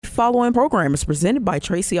following program is presented by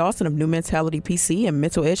Tracy Austin of New Mentality PC and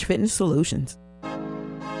Mental Edge Fitness Solutions.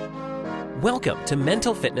 Welcome to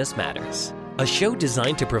Mental Fitness Matters, a show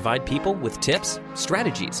designed to provide people with tips,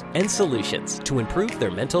 strategies, and solutions to improve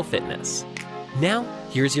their mental fitness. Now,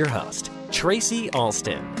 here's your host, Tracy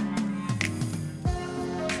Austin.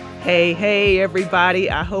 Hey,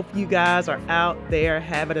 everybody. I hope you guys are out there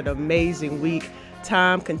having an amazing week.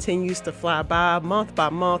 Time continues to fly by, month by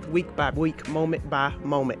month, week by week, moment by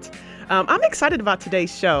moment. I'm excited about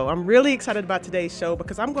today's show. I'm really excited about today's show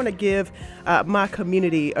because I'm going to give my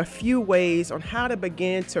community a few ways on how to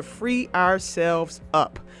begin to free ourselves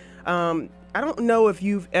up. I don't know if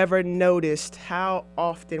you've ever noticed how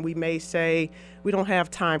often we may say we don't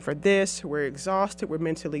have time for this, we're exhausted, we're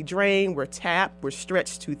mentally drained, we're tapped, we're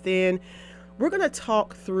stretched too thin. We're going to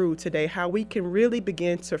talk through today how we can really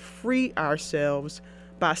begin to free ourselves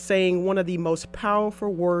by saying one of the most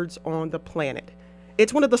powerful words on the planet.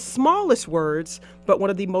 It's one of the smallest words, but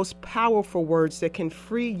one of the most powerful words that can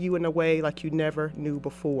free you in a way like you never knew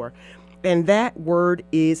before. And that word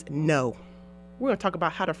is no. We're going to talk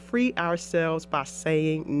about how to free ourselves by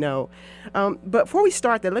saying no. But before we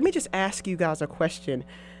start that, let me just ask you guys a question.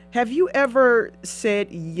 Have you ever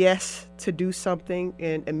said yes to do something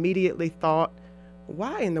and immediately thought,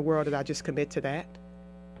 why in the world did I just commit to that?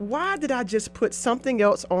 Why did I just put something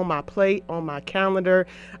else on my plate, on my calendar?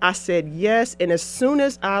 I said yes, and as soon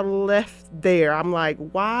as I left there, I'm like,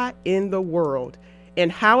 why in the world?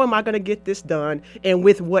 And how am I going to get this done? And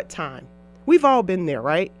with what time? We've all been there,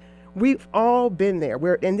 right? We've all been there.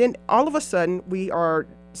 And then all of a sudden, we are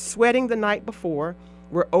sweating the night before.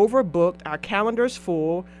 We're overbooked. Our calendar's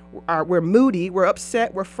full. We're moody. We're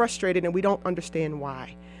upset. We're frustrated, and we don't understand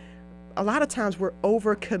why. A lot of times we're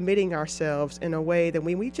overcommitting ourselves in a way that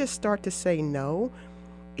when we just start to say no,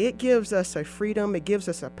 it gives us a freedom. It gives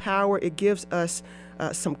us a power. It gives us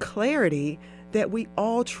some clarity that we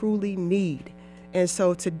all truly need. And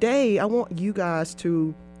so today I want you guys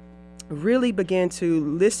to really begin to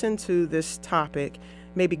listen to this topic,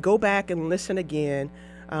 maybe go back and listen again.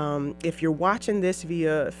 If you're watching this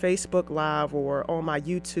via Facebook Live or on my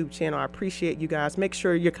YouTube channel, I appreciate you guys. Make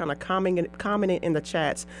sure you're kind of commenting in the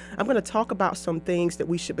chats. I'm going to talk about some things that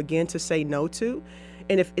we should begin to say no to.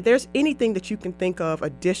 And if there's anything that you can think of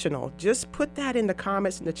additional, just put that in the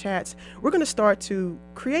comments in the chats. We're going to start to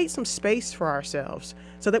create some space for ourselves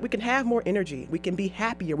so that we can have more energy. We can be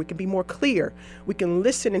happier. We can be more clear. We can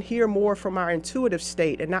listen and hear more from our intuitive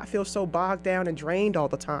state and not feel so bogged down and drained all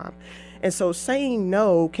the time. And so saying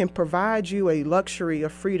no can provide you a luxury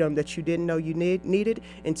of freedom that you didn't know you needed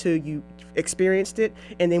until you experienced it.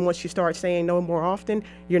 And then once you start saying no more often,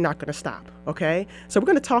 you're not going to stop. Okay. So we're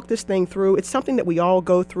going to talk this thing through. It's something that we all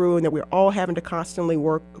go through and that we're all having to constantly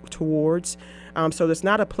work towards. So it's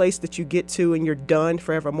not a place that you get to and you're done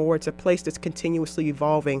forevermore. It's a place that's continuously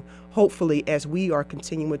evolving, hopefully, as we are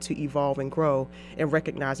continuing to evolve and grow and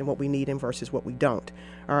recognizing what we need and versus what we don't.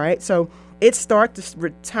 All right. So it's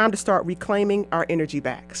time to start reclaiming our energy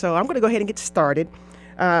back. So I'm going to go ahead and get started.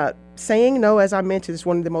 Saying no, as I mentioned, is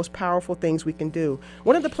one of the most powerful things we can do.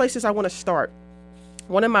 One of the places I want to start,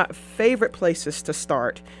 one of my favorite places to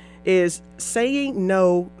start, is saying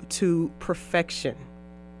no to perfection.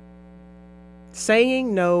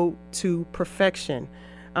 Saying no to perfection.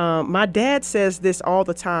 My dad says this all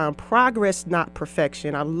the time, progress, not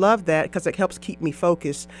perfection. I love that because it helps keep me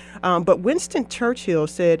focused. But Winston Churchill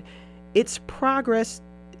said, it's progress.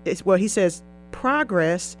 He says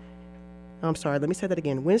progress. I'm sorry, let me say that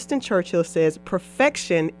again. Winston Churchill says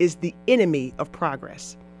perfection is the enemy of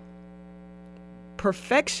progress.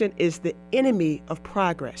 Perfection is the enemy of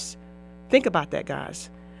progress. Think about that, guys.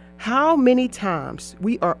 How many times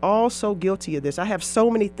we are all so guilty of this. I have so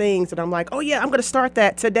many things that I'm like, oh yeah, I'm going to start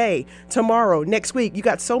that today, tomorrow, next week. You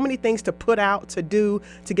got so many things to put out, to do,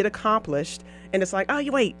 to get accomplished. And it's like, oh,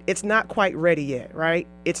 wait, it's not quite ready yet, right?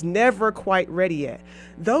 It's never quite ready yet.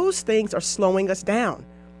 Those things are slowing us down.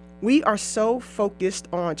 We are so focused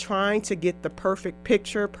on trying to get the perfect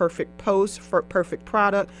picture, perfect post, perfect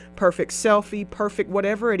product, perfect selfie, perfect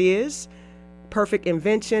whatever it is, perfect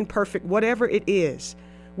invention, perfect whatever it is.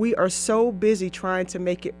 We are so busy trying to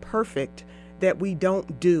make it perfect that we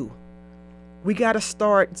don't do. We got to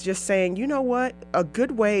start just saying, you know what? A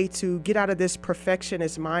good way to get out of this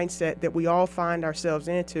perfectionist mindset that we all find ourselves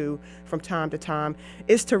into from time to time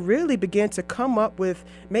is to really begin to come up with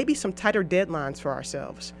maybe some tighter deadlines for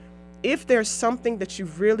ourselves. If there's something that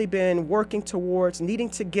you've really been working towards, needing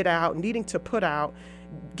to get out, needing to put out,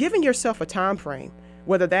 giving yourself a time frame.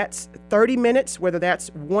 Whether that's 30 minutes, whether that's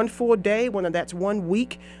one full day, whether that's 1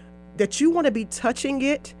 week, that you want to be touching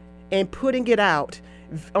it and putting it out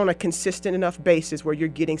on a consistent enough basis where you're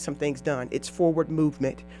getting some things done. It's forward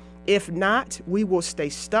movement. If not, we will stay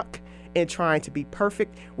stuck in trying to be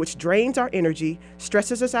perfect, which drains our energy,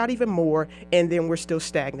 stresses us out even more, and then we're still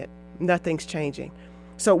stagnant. Nothing's changing.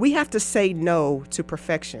 So we have to say no to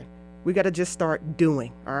perfection. We got to just start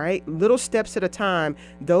doing, all right? Little steps at a time.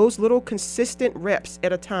 Those little consistent reps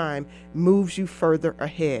at a time moves you further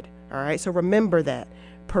ahead, all right? So remember that.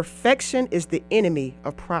 Perfection is the enemy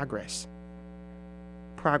of progress.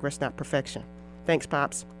 Progress, not perfection. Thanks,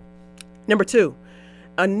 Pops. Number 2,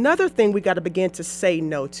 another thing we got to begin to say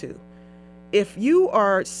no to. If you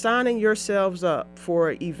are signing yourselves up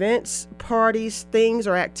for events, parties, things,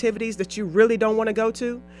 or activities that you really don't want to go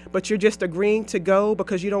to, but you're just agreeing to go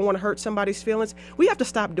because you don't want to hurt somebody's feelings, we have to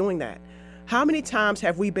stop doing that. How many times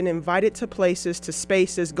have we been invited to places, to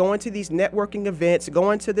spaces, going to these networking events,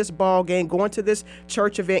 going to this ball game, going to this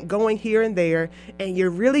church event, going here and there, and you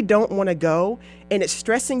really don't want to go, and it's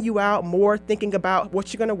stressing you out more thinking about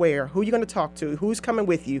what you're going to wear, who you're going to talk to, who's coming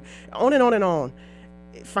with you, on and on and on.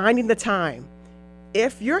 Finding the time.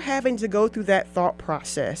 If you're having to go through that thought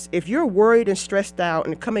process, if you're worried and stressed out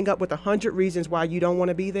and coming up with 100 reasons why you don't want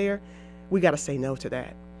to be there, we got to say no to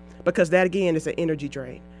that, because that again is an energy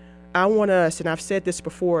drain. I want us, and I've said this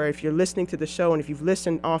before, if you're listening to the show and if you've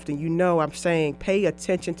listened often, you know I'm saying pay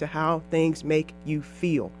attention to how things make you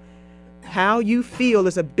feel. How you feel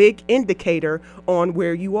is a big indicator on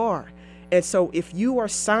where you are. And so if you are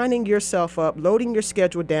signing yourself up, loading your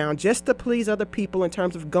schedule down just to please other people in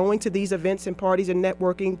terms of going to these events and parties and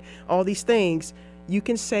networking, all these things, you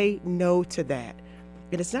can say no to that.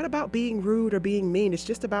 And it's not about being rude or being mean. It's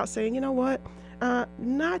just about saying, you know what?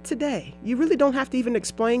 Not today. You really don't have to even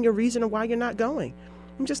explain your reason of why you're not going.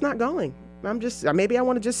 I'm just not going. Maybe I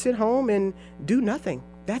want to just sit home and do nothing.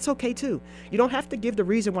 That's okay too. You don't have to give the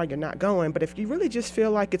reason why you're not going, but if you really just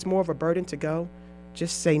feel like it's more of a burden to go,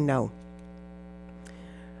 just say no.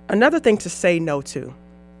 Another thing to say no to.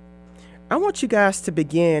 I want you guys to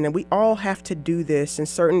begin, and we all have to do this in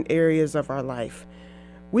certain areas of our life.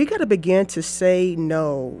 We got to begin to say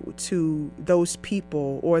no to those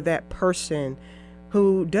people or that person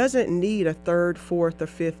who doesn't need a third, fourth, or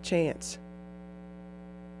fifth chance.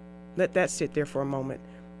 Let that sit there for a moment.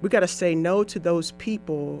 We got to say no to those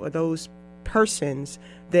people or those persons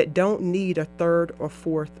that don't need a third or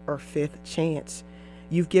fourth or fifth chance.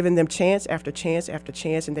 You've given them chance after chance after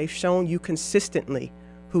chance, and they've shown you consistently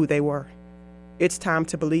who they were. It's time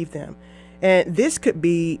to believe them. And this could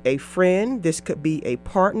be a friend, this could be a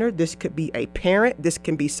partner, this could be a parent, this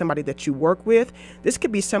can be somebody that you work with, this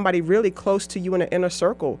could be somebody really close to you in an inner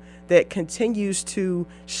circle that continues to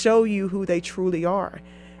show you who they truly are.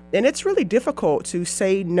 And it's really difficult to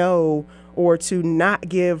say no or to not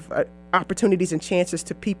give opportunities and chances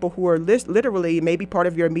to people who are literally maybe part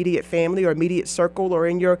of your immediate family or immediate circle or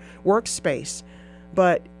in your workspace.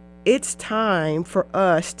 But it's time for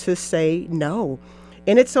us to say no.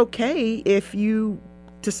 And it's okay to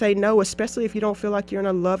say no, especially if you don't feel like you're in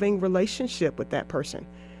a loving relationship with that person.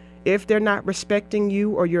 If they're not respecting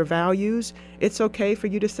you or your values, it's okay for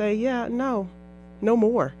you to say, yeah, no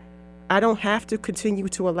more. I don't have to continue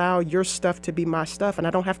to allow your stuff to be my stuff, and I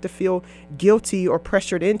don't have to feel guilty or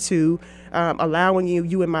pressured into allowing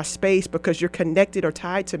you in my space because you're connected or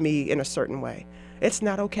tied to me in a certain way. It's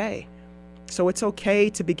not okay. So it's okay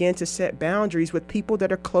to begin to set boundaries with people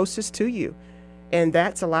that are closest to you. And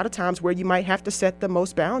that's a lot of times where you might have to set the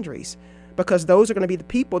most boundaries, because those are going to be the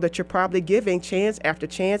people that you're probably giving chance after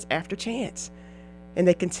chance after chance. And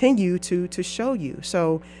they continue to show you.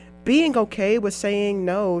 So being okay with saying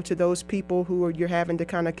no to those people who you're having to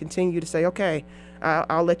kind of continue to say, okay,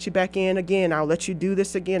 I'll let you back in again. I'll let you do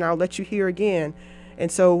this again. I'll let you hear again.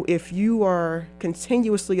 And so if you are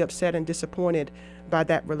continuously upset and disappointed by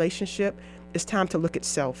that relationship, it's time to look at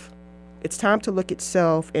self. It's time to look at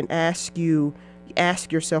self and ask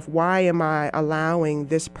yourself, why am I allowing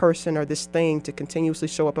this person or this thing to continuously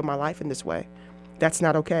show up in my life in this way? That's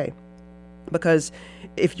not okay. Because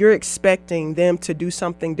if you're expecting them to do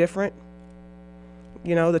something different,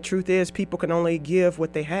 the truth is people can only give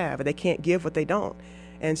what they have, and they can't give what they don't.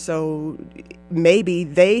 And so maybe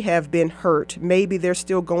they have been hurt. Maybe they're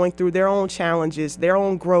still going through their own challenges, their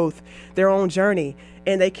own growth, their own journey,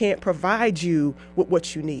 and they can't provide you with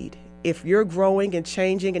what you need. If you're growing and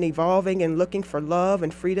changing and evolving and looking for love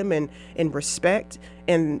and freedom and respect,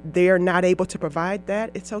 and they're not able to provide that,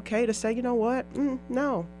 it's okay to say, you know what?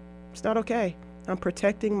 No, it's not okay. I'm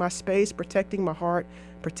protecting my space, protecting my heart,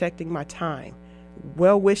 protecting my time.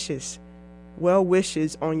 Well wishes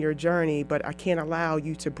on your journey, but I can't allow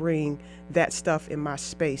you to bring that stuff in my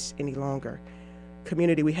space any longer.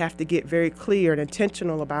 community, we have to get very clear and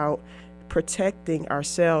intentional about protecting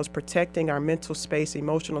ourselves, protecting our mental space,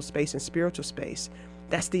 emotional space, and spiritual space.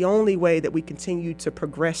 That's the only way that we continue to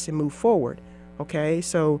progress and move forward. Okay,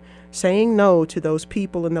 so saying no to those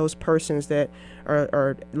people and those persons that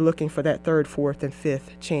are looking for that third, fourth, and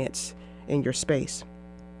fifth chance in your space.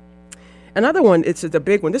 Another one, it's the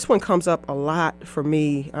big one. This one comes up a lot for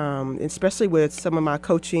me, especially with some of my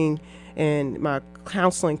coaching and my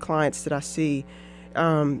counseling clients that I see.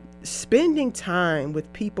 Spending time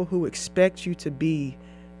with people who expect you to be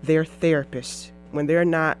their therapist when they're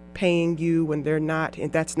not paying you, when they're not,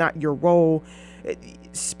 and that's not your role.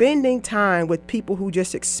 Spending time with people who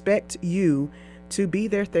just expect you to be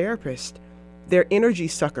their therapist. They're energy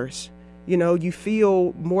suckers. You know, you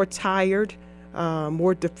feel more tired,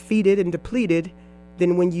 more defeated and depleted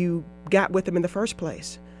than when you got with them in the first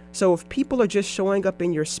place. So if people are just showing up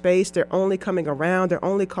in your space, they're only coming around, they're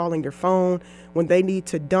only calling your phone when they need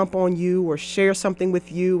to dump on you or share something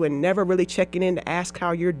with you and never really checking in to ask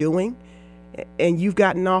how you're doing, and you've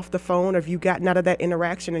gotten off the phone or if you've gotten out of that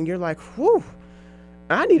interaction and you're like, whew,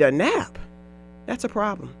 I need a nap. That's a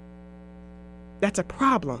problem. That's a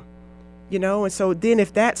problem. You know, and so then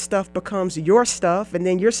if that stuff becomes your stuff and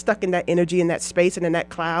then you're stuck in that energy, in that space and in that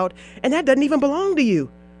cloud, and that doesn't even belong to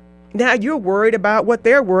you. Now you're worried about what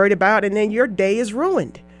they're worried about, and then your day is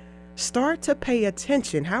ruined. Start to pay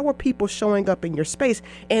attention. How are people showing up in your space?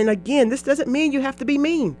 And again, this doesn't mean you have to be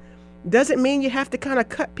mean. Doesn't mean you have to kind of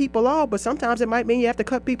cut people off, but sometimes it might mean you have to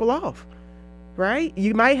cut people off, right?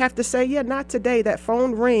 You might have to say, yeah, not today. That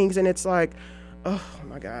phone rings and it's like, oh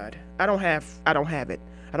my God, I don't have it.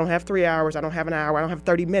 I don't have 3 hours. I don't have an hour. I don't have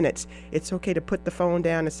 30 minutes. It's okay to put the phone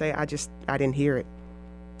down and say, I didn't hear it.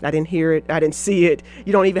 I didn't hear it. I didn't see it.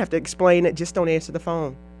 You don't even have to explain it. Just don't answer the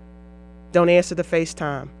phone. Don't answer the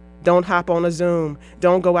FaceTime. Don't hop on a Zoom.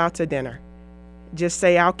 Don't go out to dinner. Just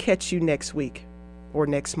say, I'll catch you next week or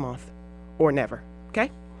next month or never. Okay?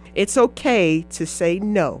 It's okay to say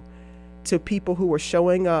no to people who are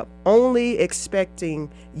showing up only expecting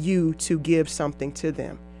you to give something to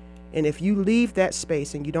them. And if you leave that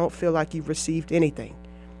space and you don't feel like you've received anything,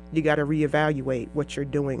 you got to reevaluate what you're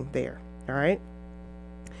doing there. All right.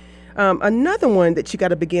 Another one that you got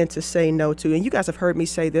to begin to say no to, and you guys have heard me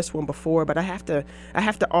say this one before, but I have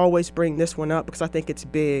to always bring this one up because I think it's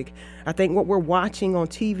big. I think what we're watching on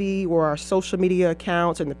TV or our social media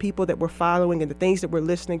accounts and the people that we're following and the things that we're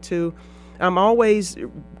listening to, I'm always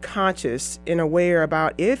conscious and aware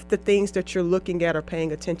about if the things that you're looking at or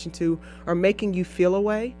paying attention to are making you feel a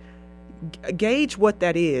way. Gauge what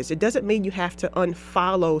that is. It doesn't mean you have to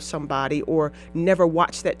unfollow somebody or never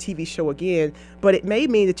watch that TV show again, but it may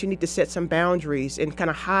mean that you need to set some boundaries and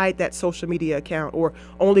kind of hide that social media account or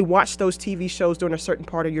only watch those TV shows during a certain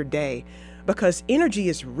part of your day, because energy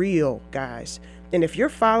is real, guys. And if you're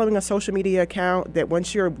following a social media account that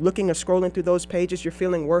once you're looking or scrolling through those pages, you're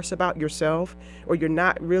feeling worse about yourself or you're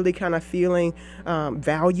not really kind of feeling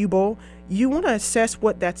valuable, you want to assess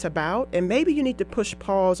what that's about. And maybe you need to push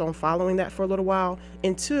pause on following that for a little while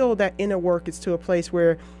until that inner work is to a place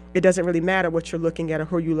where it doesn't really matter what you're looking at or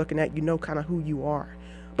who you're looking at. You know kind of who you are.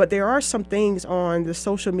 But there are some things on the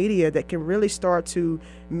social media that can really start to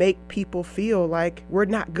make people feel like we're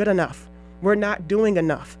not good enough. We're not doing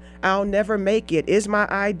enough. I'll never make it. Is my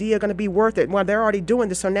idea going to be worth it? Well, they're already doing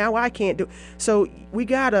this, so now I can't do. So we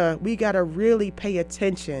gotta really pay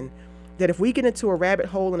attention that if we get into a rabbit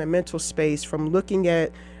hole in a mental space from looking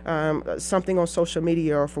at something on social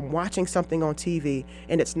media or from watching something on TV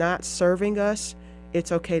and it's not serving us,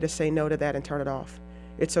 it's okay to say no to that and turn it off.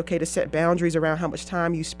 It's okay to set boundaries around how much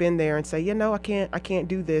time you spend there and say, you know, I can't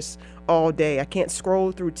do this all day. I can't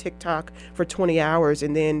scroll through TikTok for 20 hours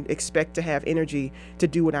and then expect to have energy to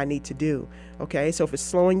do what I need to do. Okay, so if it's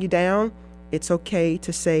slowing you down, it's okay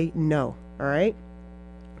to say no. All right.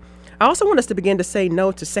 I also want us to begin to say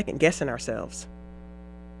no to second guessing ourselves.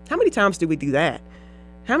 How many times do we do that?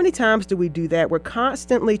 How many times do we do that? We're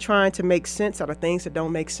constantly trying to make sense out of things that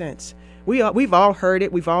don't make sense. We've all heard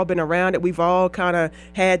it. We've all been around it. We've all kind of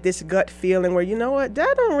had this gut feeling where, you know what,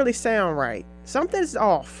 that don't really sound right. Something's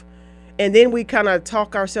off. And then we kind of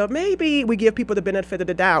talk ourselves, maybe we give people the benefit of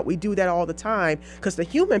the doubt. We do that all the time because the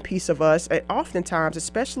human piece of us, oftentimes,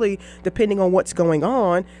 especially depending on what's going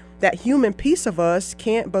on, that human piece of us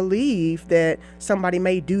can't believe that somebody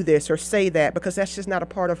may do this or say that because that's just not a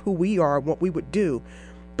part of who we are, what we would do.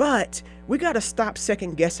 But we got to stop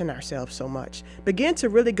second guessing ourselves so much. Begin to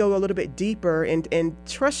really go a little bit deeper and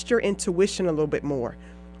trust your intuition a little bit more.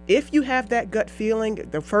 If you have that gut feeling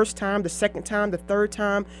the first time, the second time, the third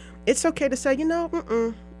time, it's okay to say, you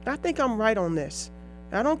know, I think I'm right on this.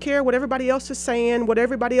 I don't care what everybody else is saying, what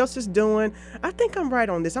everybody else is doing. I think I'm right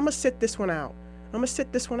on this. I'm going to sit this one out.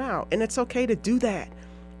 And it's okay to do that.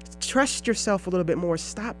 Trust yourself a little bit more.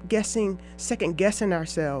 Stop second guessing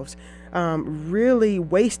ourselves, really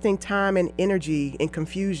wasting time and energy in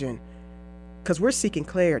confusion because we're seeking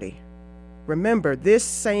clarity. Remember, this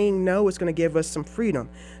saying no is going to give us some freedom.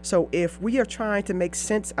 So if we are trying to make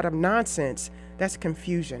sense out of nonsense, that's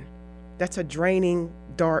confusion. That's a draining,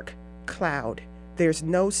 dark cloud. There's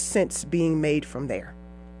no sense being made from there.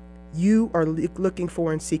 You are looking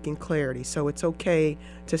for and seeking clarity. So it's okay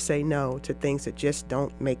to say no to things that just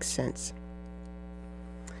don't make sense.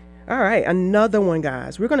 All right, another one,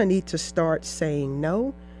 guys. We're going to need to start saying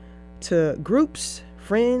no to groups,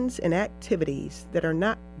 friends, and activities that are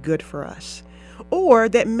not good for us, or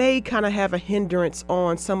that may kind of have a hindrance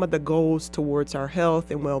on some of the goals towards our health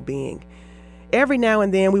and well-being. Every now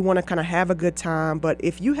and then we want to kind of have a good time, but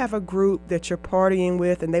if you have a group that you're partying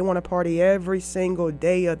with and they want to party every single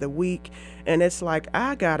day of the week, and it's like,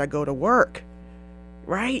 I gotta go to work,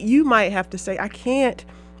 right? You might have to say, I can't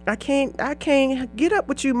get up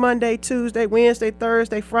with you Monday, Tuesday, Wednesday,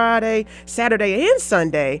 Thursday, Friday, Saturday, and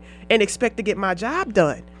Sunday and expect to get my job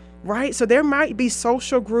done. Right? So there might be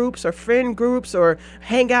social groups or friend groups or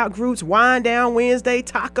hangout groups, wine down Wednesday,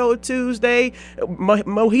 taco Tuesday,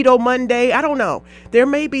 mojito Monday. I don't know. There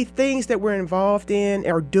may be things that we're involved in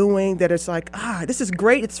or doing that it's like, this is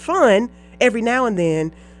great. It's fun every now and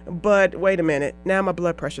then. But wait a minute. Now my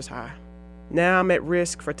blood pressure's high. Now I'm at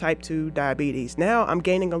risk for type 2 diabetes. Now I'm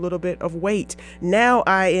gaining a little bit of weight. Now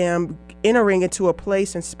I am entering into a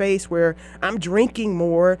place and space where I'm drinking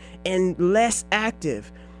more and less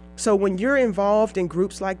active. So when you're involved in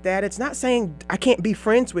groups like that, it's not saying I can't be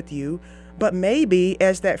friends with you, but maybe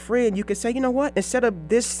as that friend, you could say, you know what, instead of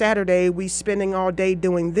this Saturday, we spending all day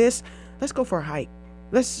doing this, let's go for a hike.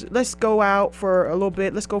 Let's go out for a little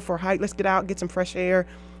bit. Let's go for a hike. Let's get out, get some fresh air.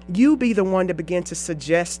 You be the one to begin to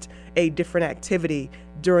suggest a different activity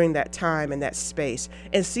during that time and that space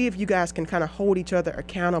and see if you guys can kind of hold each other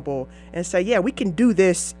accountable and say, yeah, we can do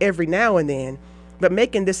this every now and then. But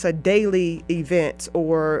making this a daily event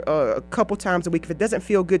or a couple times a week, if it doesn't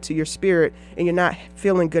feel good to your spirit and you're not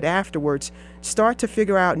feeling good afterwards, start to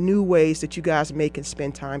figure out new ways that you guys may can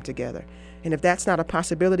spend time together. And if that's not a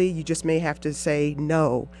possibility, you just may have to say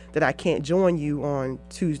no, that I can't join you on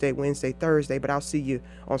Tuesday, Wednesday, Thursday, but I'll see you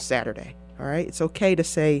on Saturday. All right. It's okay to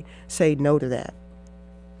say no to that.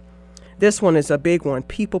 This one is a big one.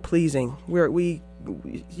 People pleasing, where we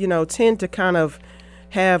tend to kind of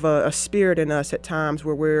have a spirit in us at times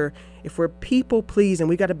where if we're people pleasing,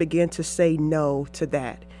 we got to begin to say no to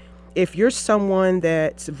that. If you're someone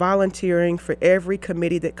that's volunteering for every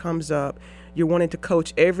committee that comes up, you're wanting to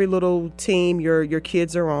coach every little team your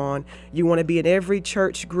kids are on, you want to be in every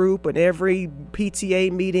church group and every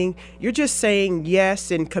PTA meeting, you're just saying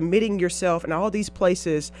yes and committing yourself in all these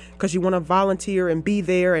places because you want to volunteer and be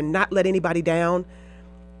there and not let anybody down.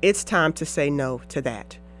 It's time to say no to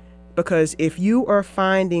that. Because if you are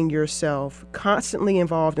finding yourself constantly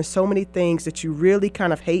involved in so many things that you really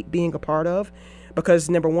kind of hate being a part of, because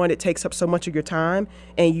number one, it takes up so much of your time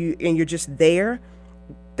and you're just there,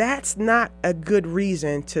 that's not a good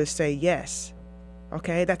reason to say yes.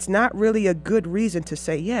 Okay, that's not really a good reason to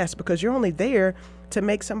say yes because you're only there to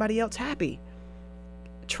make somebody else happy.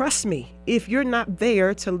 Trust me, if you're not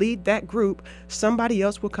there to lead that group, somebody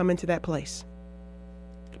else will come into that place.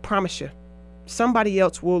 I promise you. Somebody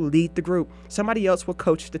else will lead the group. Somebody else will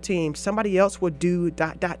coach the team. Somebody else will do ...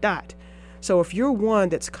 So if you're one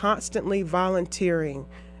that's constantly volunteering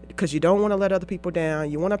because you don't want to let other people down,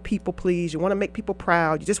 you want to people please, you want to make people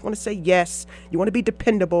proud, you just want to say yes, you want to be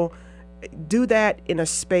dependable, do that in a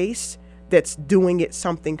space that's doing it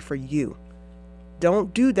something for you.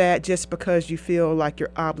 Don't do that just because you feel like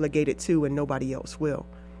you're obligated to and nobody else will.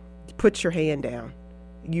 Put your hand down.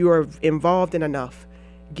 You are involved in enough.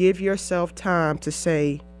 Give yourself time to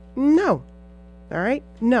say no. All right?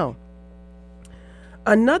 No.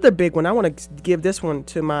 Another big one, I want to give this one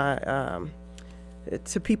to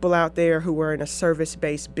to people out there who are in a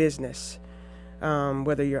service-based business.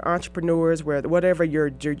 Whether you're entrepreneurs, whatever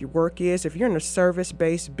your work is, if you're in a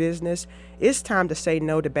service-based business, it's time to say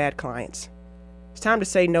no to bad clients. It's time to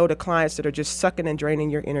say no to clients that are just sucking and draining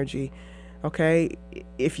your energy. Okay?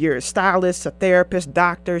 If you're a stylist, a therapist,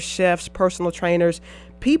 doctors, chefs, personal trainers,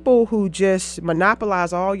 people who just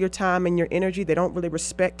monopolize all your time and your energy, they don't really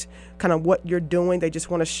respect kind of what you're doing. They just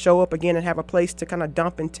want to show up again and have a place to kind of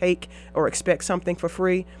dump and take or expect something for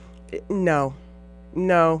free. No,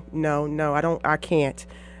 I can't.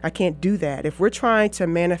 I can't do that. If we're trying to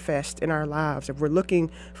manifest in our lives, if we're looking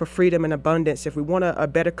for freedom and abundance, if we want a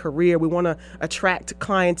better career, we want to attract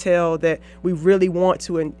clientele that we really want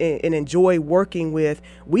to and enjoy working with,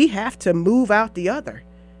 we have to move out the other.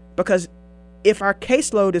 Because if our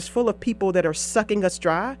caseload is full of people that are sucking us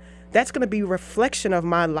dry, that's going to be a reflection of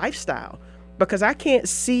my lifestyle. Because I can't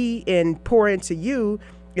see and pour into you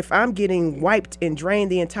if I'm getting wiped and drained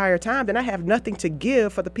the entire time. Then I have nothing to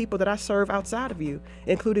give for the people that I serve outside of you,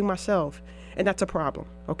 including myself. And that's a problem.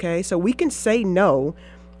 Okay, so we can say no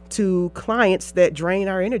to clients that drain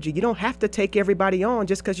our energy. You don't have to take everybody on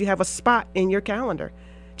just because you have a spot in your calendar.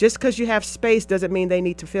 Just because you have space doesn't mean they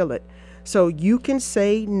need to fill it. So you can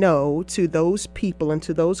say no to those people and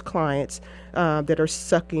to those clients that are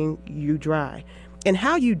sucking you dry. And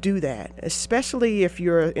how you do that, especially if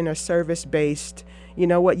you're in a service-based, you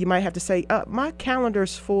know what, you might have to say, my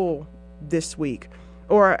calendar's full this week,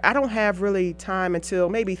 or I don't have really time until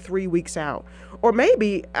maybe 3 weeks out, or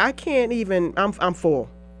maybe I can't even, I'm full.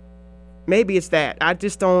 Maybe it's that. I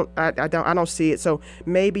just don't see it. So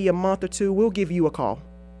maybe a month or two, we'll give you a call.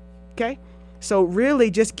 Okay? So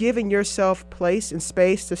really just giving yourself place and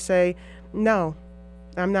space to say, no,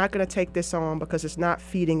 I'm not going to take this on because it's not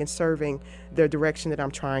feeding and serving the direction that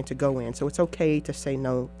I'm trying to go in. So it's okay to say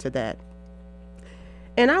no to that.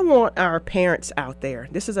 And I want our parents out there.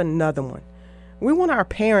 This is another one. We want our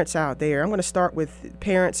parents out there. I'm going to start with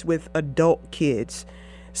parents with adult kids.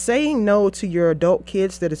 Saying no to your adult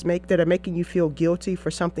kids that are making you feel guilty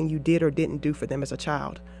for something you did or didn't do for them as a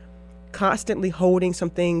child. Constantly holding some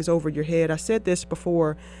things over your head. I said this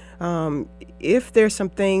before. If there's some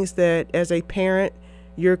things that as a parent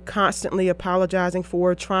you're constantly apologizing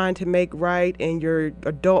for, trying to make right, and your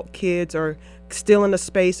adult kids are still in the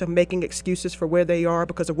space of making excuses for where they are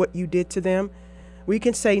because of what you did to them, we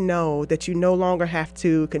can say no, that you no longer have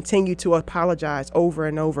to continue to apologize over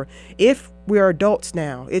and over. If we're adults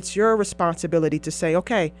now, it's your responsibility to say,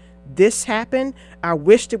 okay, this happened. I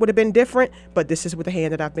wished it would have been different, but this is with the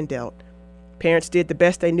hand that I've been dealt. Parents did the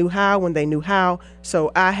best they knew how when they knew how,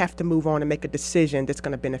 so I have to move on and make a decision that's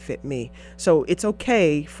going to benefit me. So it's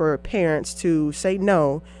okay for parents to say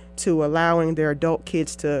no to allowing their adult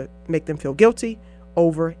kids to make them feel guilty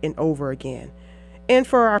over and over again. And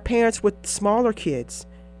for our parents with smaller kids,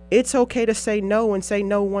 it's okay to say no and say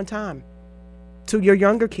no one time to your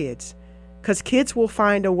younger kids, because kids will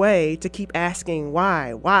find a way to keep asking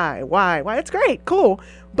why. It's great, cool.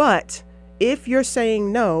 But if you're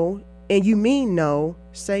saying no and you mean no,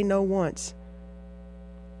 say no once.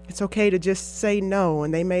 It's okay to just say no.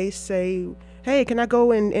 And they may say, hey, can I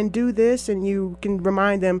go and do this? And you can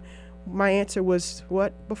remind them, my answer was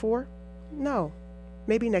what before? No,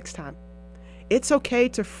 maybe next time. It's okay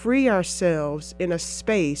to free ourselves in a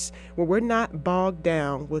space where we're not bogged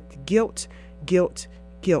down with guilt.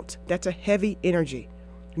 That's a heavy energy.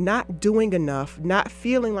 Not doing enough, not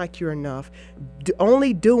feeling like you're enough,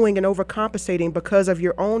 only doing and overcompensating because of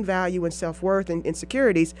your own value and self-worth and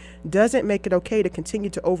insecurities doesn't make it okay to continue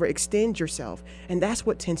to overextend yourself. And that's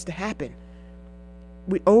what tends to happen.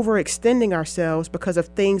 We overextending ourselves because of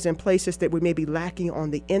things and places that we may be lacking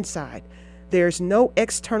on the inside. There's no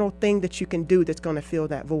external thing that you can do that's going to fill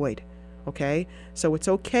that void. Okay? So it's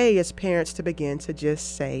okay as parents to begin to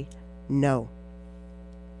just say no.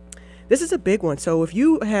 This is a big one. So if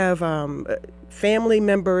you have family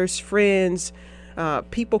members, friends,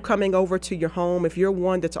 people coming over to your home, if you're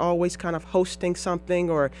one that's always kind of hosting something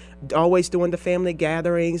or always doing the family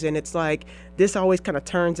gatherings, and it's like this always kind of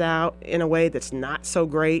turns out in a way that's not so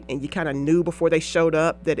great, and you kind of knew before they showed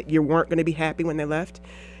up that you weren't going to be happy when they left.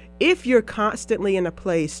 If you're constantly in a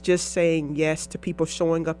place just saying yes to people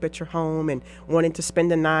showing up at your home and wanting to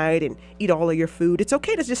spend the night and eat all of your food, it's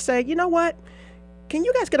okay to just say, you know what? Can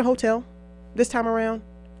you guys get a hotel this time around?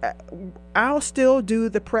 I'll still do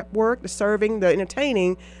the prep work, the serving, the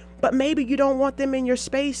entertaining, but maybe you don't want them in your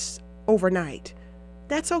space overnight.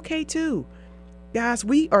 That's okay too. Guys,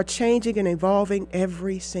 we are changing and evolving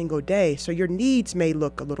every single day, so your needs may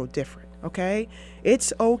look a little different, okay?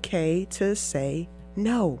 It's okay to say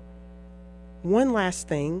no. One last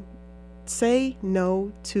thing, say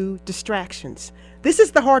no to distractions. This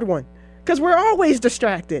is the hard one because we're always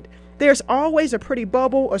distracted. There's always a pretty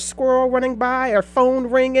bubble, a squirrel running by, a phone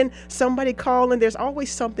ringing, somebody calling. There's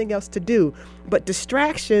always something else to do. But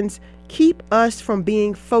distractions keep us from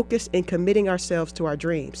being focused and committing ourselves to our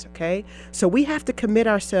dreams, okay? So we have to commit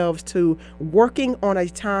ourselves to working on a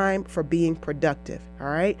time for being productive, all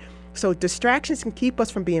right? So distractions can keep us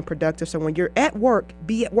from being productive. So when you're at work,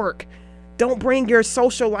 be at work. Don't bring your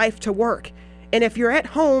social life to work. And if you're at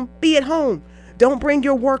home, be at home. Don't bring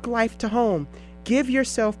your work life to home. give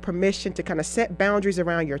yourself permission to kind of set boundaries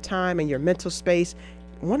around your time and your mental space.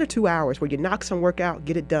 1 or 2 hours where you knock some work out,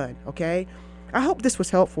 get it done, okay? I hope this was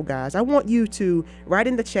helpful, guys. I want you to write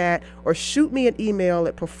in the chat or shoot me an email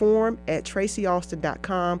at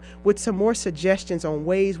perform@tracyaustin.com with some more suggestions on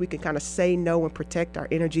ways we can kind of say no and protect our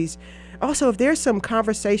energies. Also, if there's some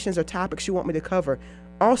conversations or topics you want me to cover,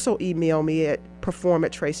 also email me at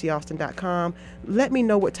perform@tracyaustin.com. Let me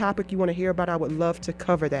know what topic you want to hear about. I would love to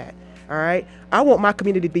cover that, all right? I want my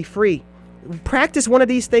community to be free. Practice one of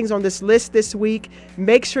these things on this list this week.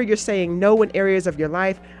 Make sure you're saying no in areas of your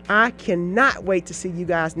life. I cannot wait to see you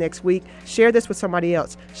guys next week. Share this with somebody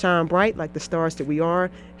else. Shine bright like the stars that we are.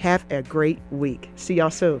 Have a great week. See y'all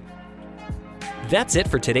soon. That's it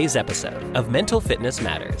for today's episode of Mental Fitness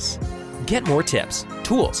Matters. Get more tips,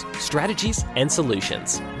 tools, strategies, and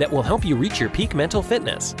solutions that will help you reach your peak mental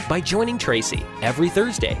fitness by joining Tracy every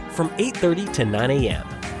Thursday from 8:30 to 9 a.m.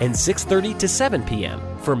 and 6:30 to 7 p.m.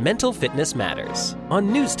 for Mental Fitness Matters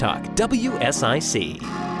on News Talk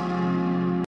WSIC.